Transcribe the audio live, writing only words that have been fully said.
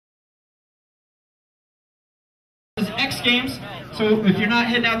X Games. So if you're not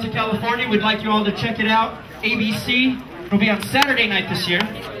heading out to California, we'd like you all to check it out. ABC. It'll be on Saturday night this year.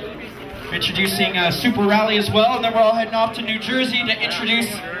 We're introducing Super Rally as well, and then we're all heading off to New Jersey to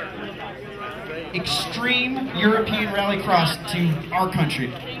introduce Extreme European Rallycross to our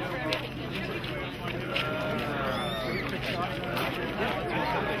country.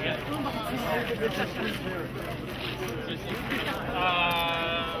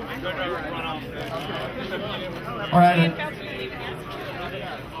 All right.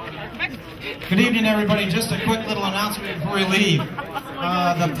 Good evening, everybody. Just a quick little announcement before we leave.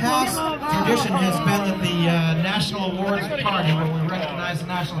 The past tradition has been that the National Awards Party, where we recognize the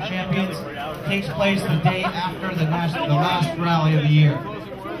national champions, takes place the day after the last rally of the year.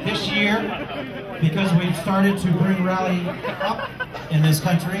 This year, because we've started to bring rally up in this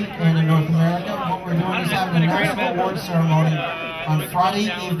country and in North America, what we're doing is having a National Awards ceremony on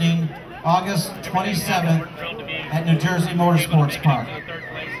Friday evening, August 27th at New Jersey Motorsports Park.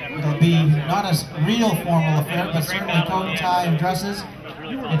 It'll be not a real formal affair, but certainly coat and tie and dresses.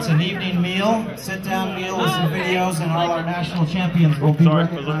 It's an evening meal, sit-down meal with some videos, and all our national champions will be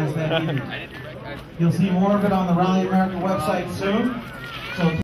recognized that evening. You'll see more of it on the Rally America website soon. So